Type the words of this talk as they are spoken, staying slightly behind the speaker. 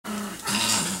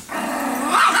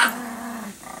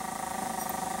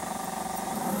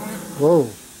Whoa.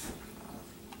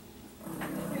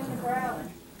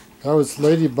 That was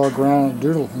Ladybug growling at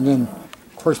Doodle, and then,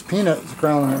 of course, Peanut is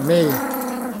growling at me.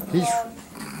 He's...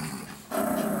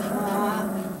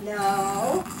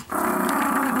 No.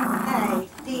 Hey,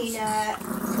 Peanut.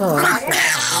 Oh,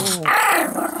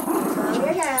 Throw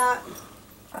it out.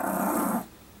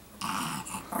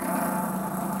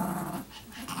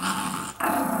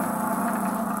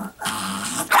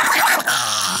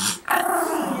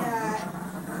 Peanut,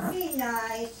 be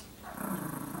nice.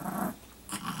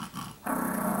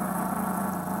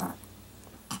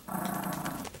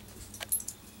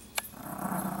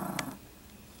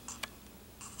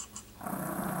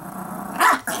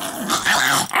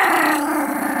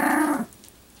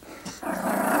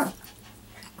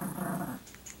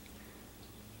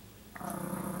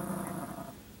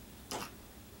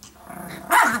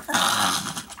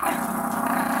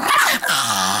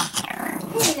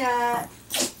 Peanut.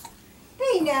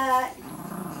 Peanut.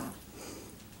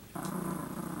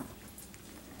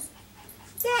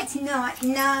 That's not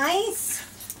nice.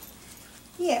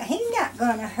 Yeah, he's not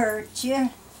gonna hurt you.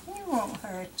 He won't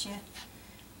hurt you.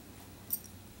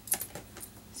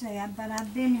 See, but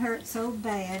I've been hurt so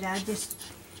bad, I just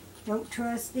don't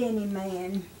trust any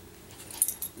man.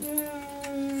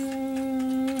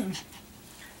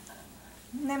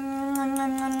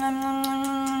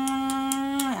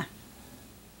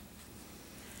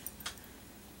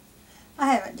 I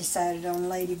haven't decided on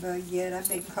Ladybug yet. I've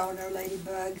been calling her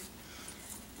Ladybug.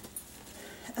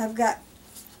 I've got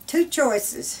two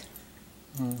choices,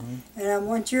 and I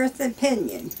want your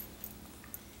opinion.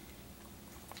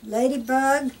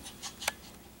 Ladybug,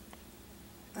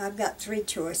 I've got three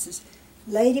choices.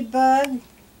 Ladybug,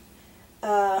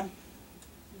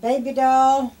 Baby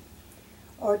Doll,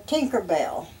 or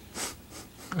Tinkerbell.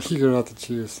 You're going to have to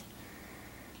choose.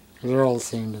 They're all the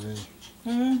same to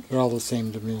me. They're all the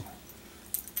same to me.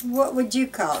 What would you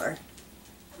call her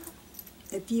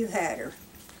if you had her?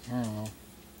 I don't know.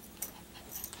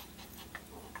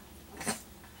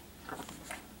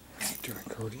 What are you doing,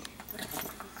 Cody?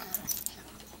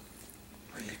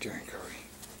 What are you doing, Cody?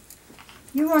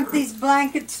 You want these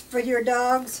blankets for your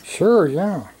dogs? Sure,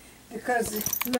 yeah. Because